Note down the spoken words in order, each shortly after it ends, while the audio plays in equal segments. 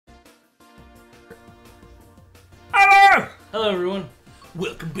Hello, everyone.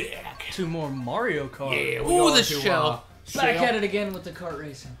 Welcome back to more Mario Kart. Yeah, ooh, the shell. Back at it again with the kart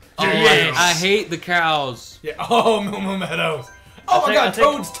racing. Oh, Yes. I hate the cows. Yeah. Oh, Moo Meadows. Oh my God,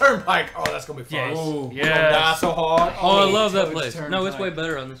 Toad's Turnpike. Oh, that's gonna be fun. Yes. Ooh, Yes. die so hard. Oh, I love that Toad's place. Turnpike. No, it's way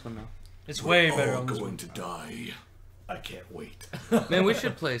better on this one now. It's way better on this going one. to die. I can't wait. Man, we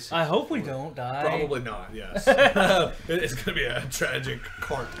should place. I hope we don't die. Probably not. Yes. It's gonna be a tragic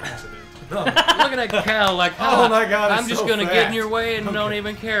cart accident. Look at that cow. Like, Oh my God, I'm it's just so gonna get fat. in your way and don't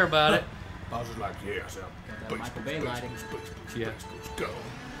even care about it. Bowser's like, yeah, so. Michael Bay lighting. Yeah. Go.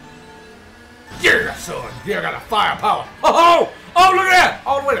 Yeah, son. Yeah, I got a firepower. Oh, look at that!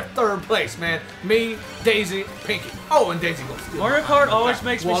 All the way to third place, man. Me, Daisy, Pinky. Oh, and Daisy gonna steal. Mario Kart always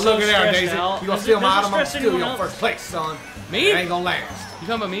makes me well, so look at there, stressed Daisy. out. You gonna Does steal it- my does it item? I'm stress steal you anyone in first place, son. Me? It ain't gonna last. You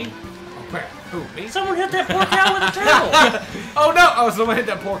talking about me? Oh crap. Who? Me? Someone hit that poor cow with a turtle. Oh no! Oh, someone hit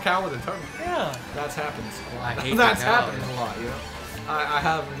that poor cow with a turtle. Yeah. That's happens a lot. I hate That's the cow. happened a lot, you know. I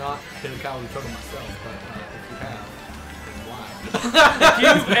have not hit a cow with a turtle myself, but if you have, then why?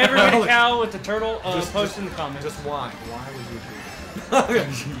 If you've ever hit a cow with a turtle, post in the comments. Just why? Why would you do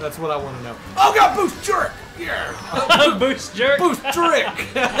that? That's what I want to know. Oh God, boost jerk! Yeah. Boost jerk. Boost trick.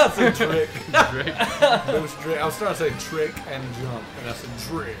 That's a trick. Drake. Boost trick. I was trying to say trick and jump, and that's a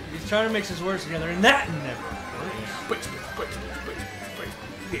trick. He's trying to mix his words together, and that never.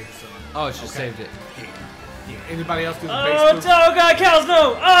 Yeah, son. Oh, it just saved it. Yeah. Anybody else do the Oh, base boost? oh God, cows,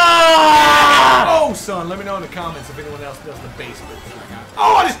 no! Ah! Oh, son, let me know in the comments if anyone else does the base boost.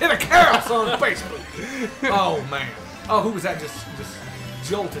 Oh, I just hit a cow, son, base boost. Oh, man. Oh, who was that just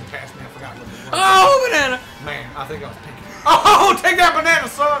jolted past me? I forgot what it was. Oh, banana! Man, I think I was Pinky. Oh, take that banana,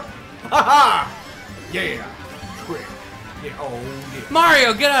 son! Ha ha! Yeah. Trick. Yeah, oh, yeah.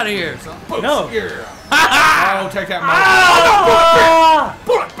 Mario, get out of here! Boost. No. Yeah. Oh, take that, Mario. Oh, no,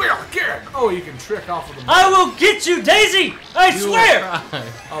 bullet bill again. Oh, you can trick off of the. I will get you, Daisy! I You swear! will try.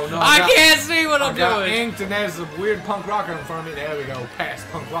 Oh no! I can't see what I'm I got doing. inked, and there's a weird punk rocker in front of me. There we go, past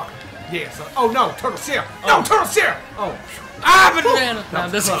punk rocker. Yeah, son. Oh no, turtle shell. No, turtle shell. Oh. Ah, banana! That No,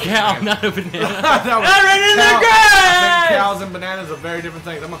 was that's a close, cow, man. not a banana. That was I ran into the cow. I think grass! cows and bananas are very different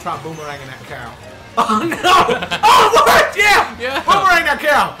things. I'm gonna try boomeranging that cow. Oh no! Oh what? Yeah! Yeah. Boomerang that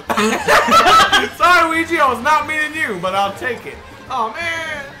cow! Sorry, Luigi, I was not meaning you, but I'll take it. Oh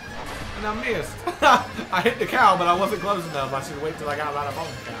man! And I missed. I hit the cow, but I wasn't close enough. I should wait till I got right up on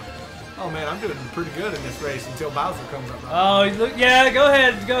the cow. Oh man, I'm doing pretty good in this race until Bowser comes up. Oh, look, yeah, go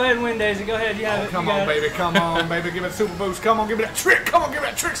ahead and win, Daisy. Go ahead, you have Oh, it. come you on, got it. baby. Come on, baby. Give it super boost. Come on, give me that trick. Come on, give me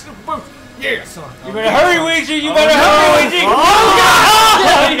that trick, super boost. Yeah, son. You better hurry, Ouija. You better hurry, Ouija. Oh,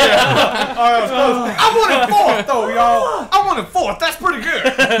 God! Yeah. All right, close. I won in fourth, though, y'all. I won in fourth. That's pretty good.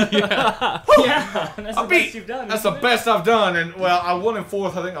 Yeah, that's the best you've done. That's the best I've done. And, well, I won in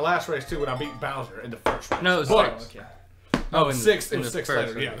fourth, I think, the last race, too, when I beat Bowser in the first race. No, it was But- six. Okay. Oh, in sixth. It in was the sixth first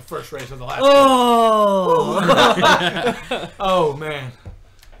later. race. Yeah, the first race of the last Oh. Oh, man.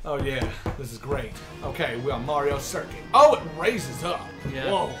 Oh, yeah. This is great. Okay, we are Mario Circuit. Oh, it raises up.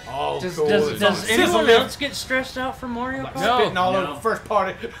 Yeah. Whoa. Oh, Does, cool. does, It's does on anyone sizzle else get stressed out from Mario lift. Kart? No. Spitting all No. over the first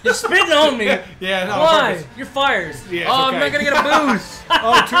party. You're spitting on me. Yeah, no. Why? purpose. You're fired. Yeah, it's Oh, okay. I'm not gonna get a boost!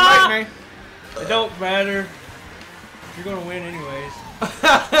 Oh, too late, man. It don't matter. You're gonna win anyways.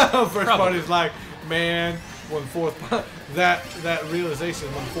 First party is like, man, when fourth party, that realization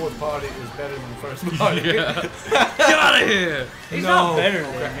when fourth party is better than first party. Yeah. Get out of here! He's No. not better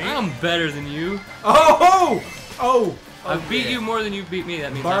than me. I'm better than you. Oh, I beat yeah. you more than you beat me.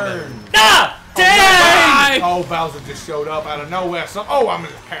 That means I'm better. Burn. Ah! Dang! Oh, Bowser just showed up out of nowhere. So, oh, I'm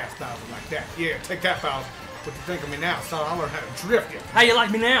gonna pass Bowser like that. Yeah, take that, Bowser. What you think of me now, son? I learned how to drift you. How you like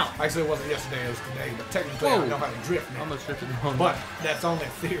me now? Actually, it wasn't yesterday, it was today, but technically I Whoa. know how to drift now. Almost drifted the wrong But that's only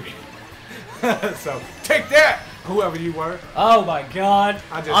theory. So, take that, whoever you were. Oh my God!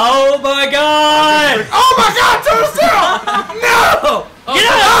 I just- Oh my God! Oh my God, Turtle! No! Get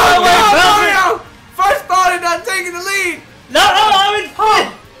out of the way, Bowser! no! First party not taking the lead! No, I'm in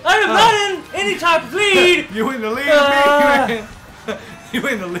fifth! I'm not in any type of lead! You in the lead of me, man. You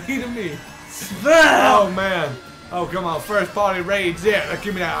in the lead of me. Oh man. Oh come on, first party rage. Yeah,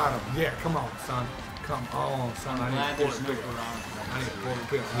 give me that item. Yeah, come on, son. Come on, son. I need to pull it bill. I need to pull the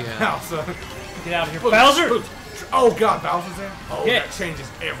bill. Yeah. Now, son. Get out of here, Boost, Bowser! boost. Oh God, Bowser's in. Oh, Yeah. that changes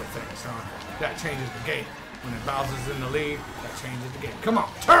everything, son. That changes the game. When Bowser's in the lead, that changes the game. Come on,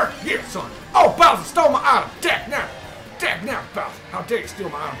 turn. Yeah, son. Oh, Bowser stole my item. Deck now. Deck now, Bowser. How dare you steal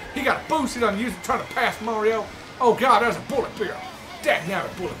my item? He got a boost. He done used it trying to pass Mario. Oh God, there's a bullet bill. Deck now, a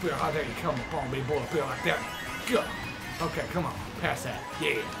bullet bill. How dare you come up on me, bullet bill like that? Good. Okay, come on. Pass that.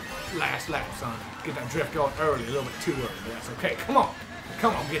 Yeah. Last lap, son. Get that drift going early, a little bit too early. That's okay. Come on.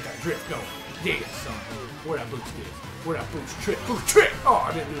 Come on, get that drift going. Yeah, son. Where that boost is. Where that boost trick. Boost trick. Oh,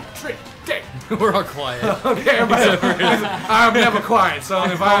 I didn't do the trick. Dang. We're all quiet. Okay, everybody. I'm never quiet,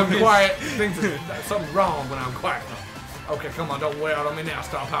 son. If I'm quiet, something's wrong when I'm quiet. Okay, come on, don't wear out on me now,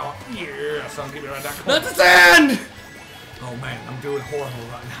 star power. Yeah, son, give me right that corner. Not the sand! Oh man, I'm doing horrible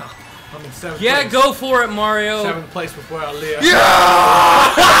right now. I'm in 7th place. Yeah, go for it, Mario. 7th place with where I live.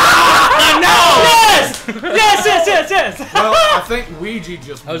 Yeah! No! Yes! Yes! Well, I think Ouija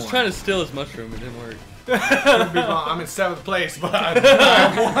just won. I was trying to steal his mushroom, it didn't work. Could be wrong. I'm in 7th place, but I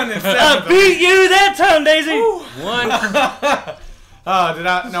won in 7th. I beat you that time, Daisy! One. Did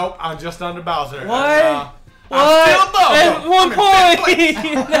I? Nope, I'm just under Bowser. What? I'm still above At him. 1 point!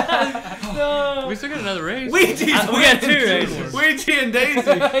 No. We still got another race. Ouija's we got 2 races. Ouija and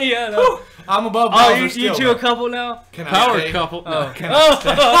Daisy. Yeah, no. I'm above Oh, Bowser you still. two a couple now? Can I Power stay? couple. Oh. Can I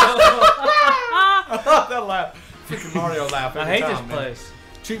stay? I That laugh. Freaking Mario laugh every hate time, this man. place.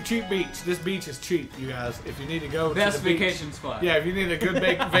 Cheap beach. This beach is cheap, you guys. If you need to go Best to the beach, vacation spot. yeah, if you need a good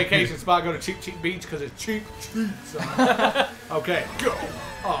vacation spot, go to Cheap Beach because it's cheap. Son. Okay, go.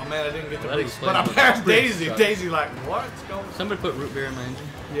 Oh man, I didn't get the Well, that boost, but I explains passed the Daisy. sucks. Daisy like, what's going on? Somebody put root beer in my engine.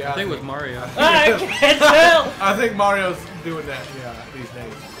 Yeah, I think it was Mario. I can't tell! I think Mario's doing that, these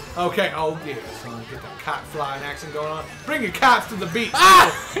days. Okay, oh yeah, son, get that kite flying action going on. Bring your kites to the beach.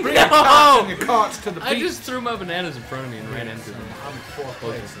 Bring your kites and your carts to the beach. I just threw my bananas in front of me and ran into them. I'm in 4th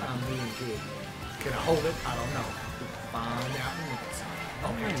place. I'm doing good. Can I hold it? I don't know. We'll find out in minutes.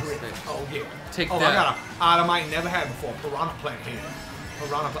 Okay, drift. Oh yeah. Take I that. got an item I ain't never had before. Piranha plant here.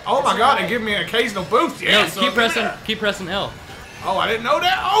 Piranha plant. Oh my god, it give me an occasional boost. Yeah, No, son, keep pressing L. Oh, I didn't know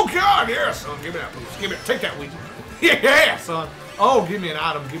that. Oh god, yeah, son. Give me that boost. Give me it. Take that, Ouija. Yeah, son. Oh, give me an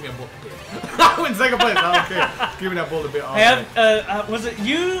item. Give me a bullet bit. I'm in 2nd place. I don't care. Give me that bullet bit. Oh, Hey, was it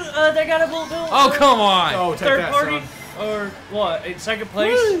you that got a bullet bill? Oh, come on! oh take Third that, party? son. Or what? In 2nd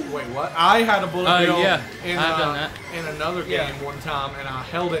place? Wait, what? I had a bullet bill yeah, in, I've done that. in another game Yeah. one time, and I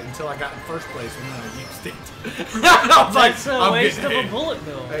held it until I got in 1st place, and then I used it. I was like, That's a I'm waste of getting a ahead. bullet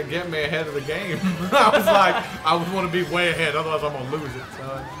bill. They get me ahead of the game. I was like, I would want to be way ahead, otherwise I'm gonna lose it.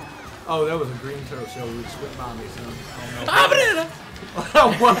 So, oh, that was a green turtle shell. We just went by me, son. Oh, no. Banana!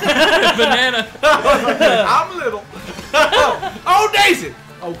 What? Banana! I'm little. Oh, Daisy!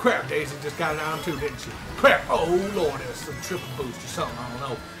 Oh crap, Daisy just got an item too, didn't she? Crap! Oh Lord, there's some triple boost or something. I don't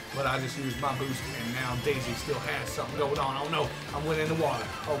know. But I just used my boost, and now Daisy still has something going on. I don't know. I'm winning the water.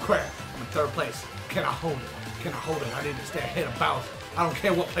 Oh crap! I'm in 3rd place. Can I hold it? Can I hold it? I need to stay ahead of Bowser. I don't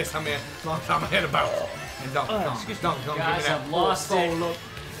care what place I'm in, as long as I'm ahead of Bowser. And Donkey Kong. excuse me. Donkey Kong, give me Guys, that I've lost full it. look.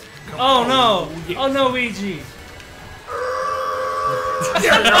 Come Oh on. no! yes. Oh no, Ouija!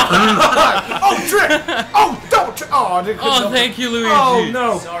 Oh, trick! Oh, don't! Oh, I didn't. Oh, thank you, Luigi. Oh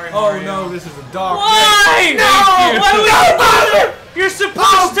no! Sorry, Oh Mario. no! This is a dark. Why? No! Why would No, you Bowser! You're supposed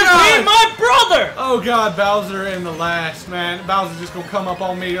Oh, to God. be my brother! Oh god, Bowser in the last, man. Bowser's just gonna come up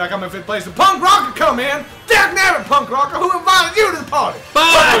on me like I'm in 5th place. And Punk Rocker come in! Dag nabbit, Punk Rocker! Who invited you to the party?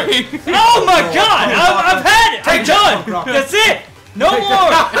 Bye! Oh my god! I've had it! I'm Take that, done! Rock. That's it! No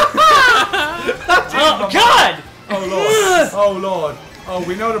more! Oh god! Oh lord. Oh lord. Oh,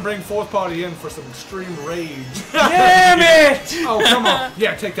 we know to bring 4th party in for some extreme rage. Damn it! Oh, come on.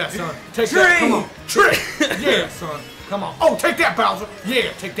 Yeah, take that, son. Take that. Come on. Trick! Yeah, son. Come on. Oh, take that, Bowser.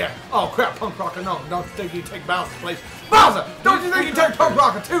 Yeah, take that. Oh, crap, Punk Rocker. No, don't you think you take Bowser's place. Bowser! Don't you think you take Punk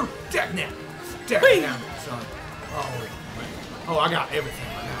Rocker, too? Deck now. Deck now, son. Oh, man. Oh, I got everything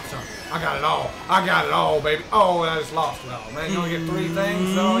right now, son. I got it all. I got it all, baby. Oh, and I just lost it all, man. You only get 3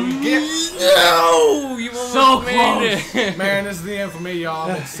 things, so you get... No! You almost So made it. Man, this is the end for me, y'all.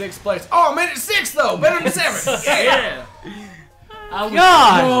 I'm in 6th place. Oh, I'm in 6th, though. Better than 7th. Yeah. I was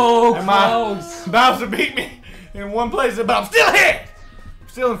God! so And my close. Bowser beat me in 1 place, but I'm still here.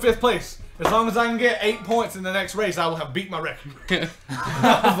 Still in 5th place. As long as I can get 8 points in the next race, I will have beat my record.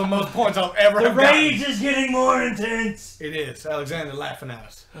 That was the most points I'll ever The have gotten. rage is getting more intense! It is. Alexander laughing at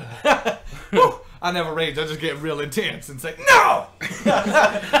us. Whew. I never rage. I just get real intense and say, no!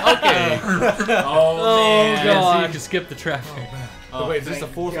 Okay. Oh, man. God. So you can skip the traffic. Oh, wait, is this the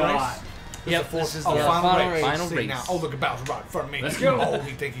thank 4th God. race? Yep, Fourth. this is Oh, the final race. Final See race. now. Oh, look at Bowser right in front of me. Let's go. Oh,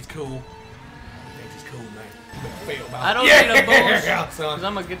 he think he's cool. He thinks he's cool, man. You better fail, Bowser. I don't yeah, need a bonus. son. Because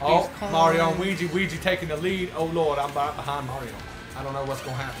I'm going to get Oh, these coins. Mario and Ouija taking the lead. Oh Lord, I'm behind Mario. I don't know what's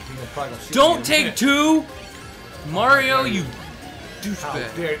gonna happen. He's gonna probably shoot Don't me. take 2! Mario, you How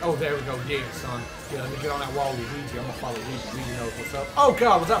douchebag. dare? Oh, there we go. Yeah, son. Yeah, let me get on that wall with Ouija. I'm gonna follow Ouija. Ouija knows what's up. Oh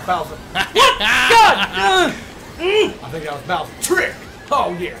God, what's up, Bowser? God! I think that was Bowser. Trick.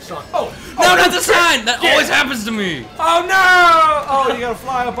 Oh yeah, son. Oh, No, not the sign! That always happens to me! oh no! Oh, you gotta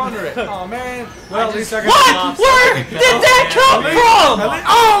fly up under it. Oh man. Well, at least I got. What? Where did that come from?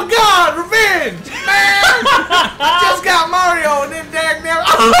 Oh God, revenge, man! Just got Mario and then dag now.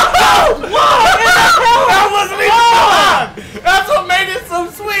 Oh, that wasn't even mine. That's what made it so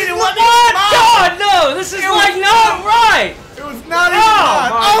sweet. It wasn't even mine. God, no! This is like not right! It was not even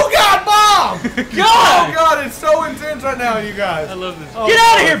mine. Oh God, bomb! Oh God, it's so intense right now, you guys. I love this. Oh, Get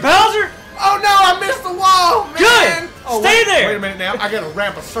out of here, Bowser! Oh no, I missed the wall, man! Good! Oh, Stay wait, there! Wait a minute now, I gotta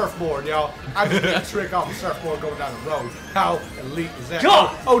ramp a surfboard, y'all. I just did a trick off a surfboard going down the road. How elite is that?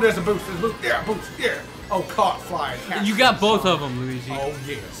 God! Oh, there's a boost, there's a boost. Yeah, boost, yeah. Oh, Kart flying. You got both of them, Luigi. Oh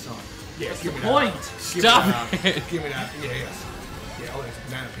yeah, son. Yeah, give me Point. that. Stop it. Give me that. Yeah, yes. Yeah, oh, there's a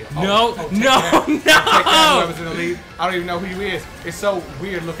banana peel. No, take no, that. no. Take that, whoever's in the lead. I don't even know who he is. It's so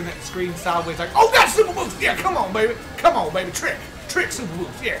weird looking at the screen sideways like, oh, that's Super Boost. Yeah, come on, baby. Come on, baby. Trick Super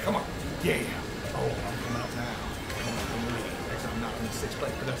Boost. Yeah, come on. Yeah. Oh, I'm coming up now. Coming up in the lead. Actually, I'm not in the 6th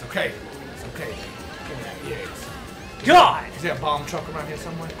place, but that's okay. It's okay. Give me that. Yes. God! Is there a bomb truck around here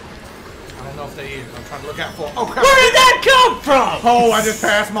somewhere? I don't know if there is. I'm trying to look out for it. Oh, crap. Where did that come from? Oh, I just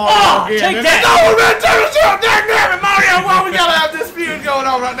passed Mario Oh, again. take that. No, we're turn us out. Damn it, Mario. Why we gotta have this feud going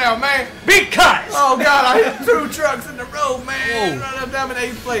on right now, man? Because! Oh, God, I hit 2 trucks in the road, man. Whoa. Right up, I'm in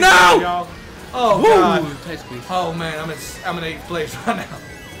 8th place. No! Y'all. Oh, God. Ooh, tight squeeze. Oh, man, I'm in 8th place right now.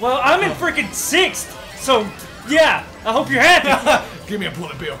 Well, I'm in freaking 6th, so yeah, I hope you're happy. Give me a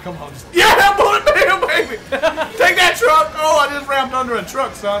bullet bill. Come on. Yeah, that bullet bill, baby. Take that truck. Oh, I just rammed under a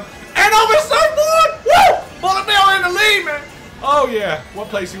truck, son. And over the surfboard. Woo! Bullet bill in the lead, man. Oh, yeah. What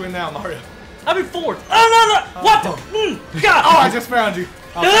place you in now, Mario? I'm in 4th. Oh, no. What the? God! Oh, I just found you.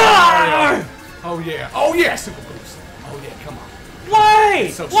 Ah! Oh, yeah. Oh, yeah. Super boost. Oh, yeah. Come on. Why?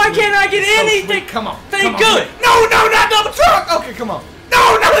 So Why sweet. can't I get It's so anything? sweet. Come on. Thank Come on. good. No, not double truck. Okay, come on.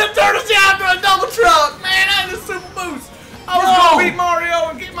 No, the turtle shot after a double truck. Man, I had a super boost. I was No. gonna beat Mario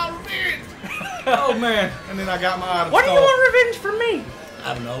and get my revenge. Oh man, and then I got my item. Why do you stalled. want revenge from me?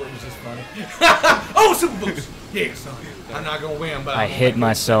 I don't know. It was just funny. Oh, super boost. Yeah, son. I'm not gonna win, but I hit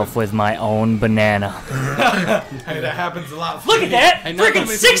myself with my own banana. Hey, that happens a lot. Look at that! Hey, not Freaking that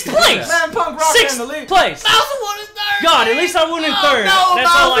many 6th people can do place! that. Man, Punk Rock in 6th the lead. place! Bowser won in 3rd. God, at least I won in 3rd. no,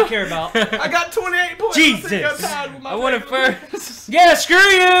 That's all I Bowser. care about. I got 28 points. Jesus. I think I'm tied with my I won it favorite. first. Yeah, screw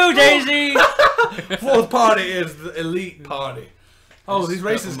you, Daisy! 4th party is the elite party. Oh, these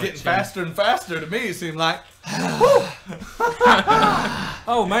races my getting chin. faster and faster to me, it seems like.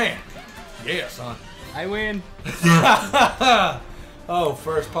 Oh, man. Yeah, son. I win. Oh,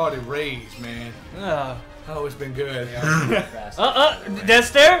 first party rage, man. Oh, it's been good. That's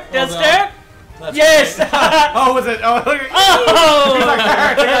there? That's no. there? That's Yes! great. Oh, was it? Oh, look at Oh! He's like,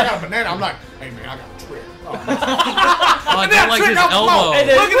 I think I got a banana. I'm like, hey, man, I got a trick. Oh, Oh, I and then don't like trick his off the elbow. wall. And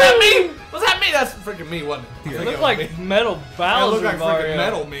then- Look at that me. Was that me? That's freaking me, wasn't it? I It think looked was like me. metal It Bowser looked like Mario. freaking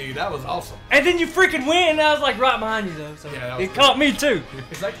metal me. That was awesome. And then you freaking win, and I was like right behind you though, so Yeah, that was it caught me too.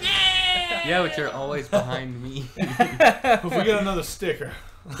 It's like, yeah. Yeah, but you're always behind me. If we get another sticker.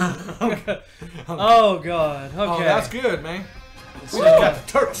 Oh god, okay. Oh, that's good, man. We just got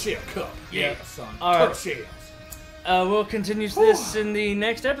the turtle shell cup. Yeah, son. All right. Turtle shells. We'll continue this in the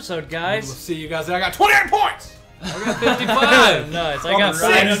next episode, We'll guys. see you guys there. I got 28 points. I got 55. Nice, I got Six.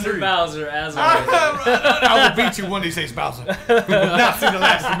 Right 6. under Bowser as always. I will beat you one of these days, Bowser. You will not see the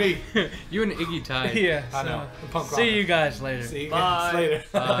last of me. You and Iggy tied. Yeah. I know. The punk rocker. See you guys later. See you Bye. guys later.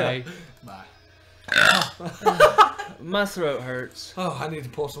 Bye. Bye. My throat hurts. Oh, I need to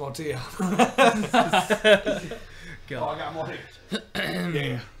pour some more tea out. God. Oh, I got more here.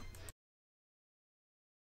 Yeah.